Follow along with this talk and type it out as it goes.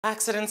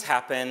Accidents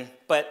happen,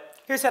 but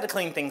here's how to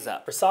clean things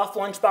up. For soft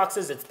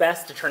lunchboxes, it's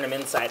best to turn them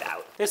inside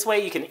out. This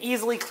way you can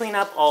easily clean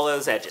up all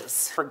those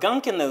edges. For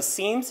gunk in those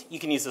seams, you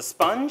can use a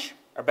sponge,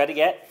 or better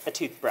yet, a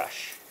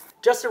toothbrush.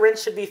 Just a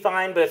rinse should be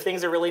fine, but if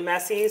things are really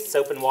messy,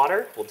 soap and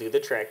water will do the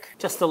trick.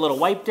 Just a little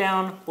wipe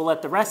down, we'll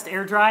let the rest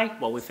air dry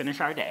while we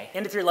finish our day.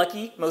 And if you're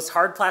lucky, most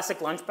hard plastic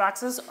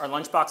lunchboxes are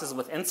lunchboxes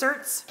with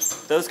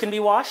inserts. Those can be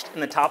washed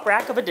in the top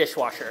rack of a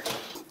dishwasher.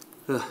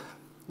 Ugh.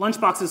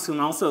 Lunchboxes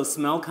can also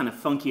smell kind of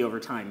funky over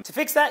time. To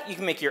fix that, you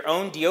can make your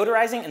own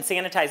deodorizing and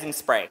sanitizing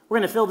spray. We're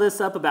gonna fill this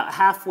up about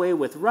halfway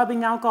with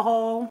rubbing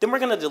alcohol. Then we're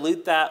gonna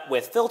dilute that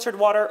with filtered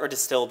water or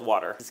distilled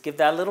water. Just give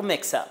that a little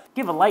mix up.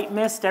 Give a light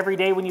mist every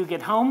day when you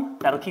get home.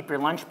 That'll keep your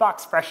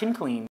lunchbox fresh and clean.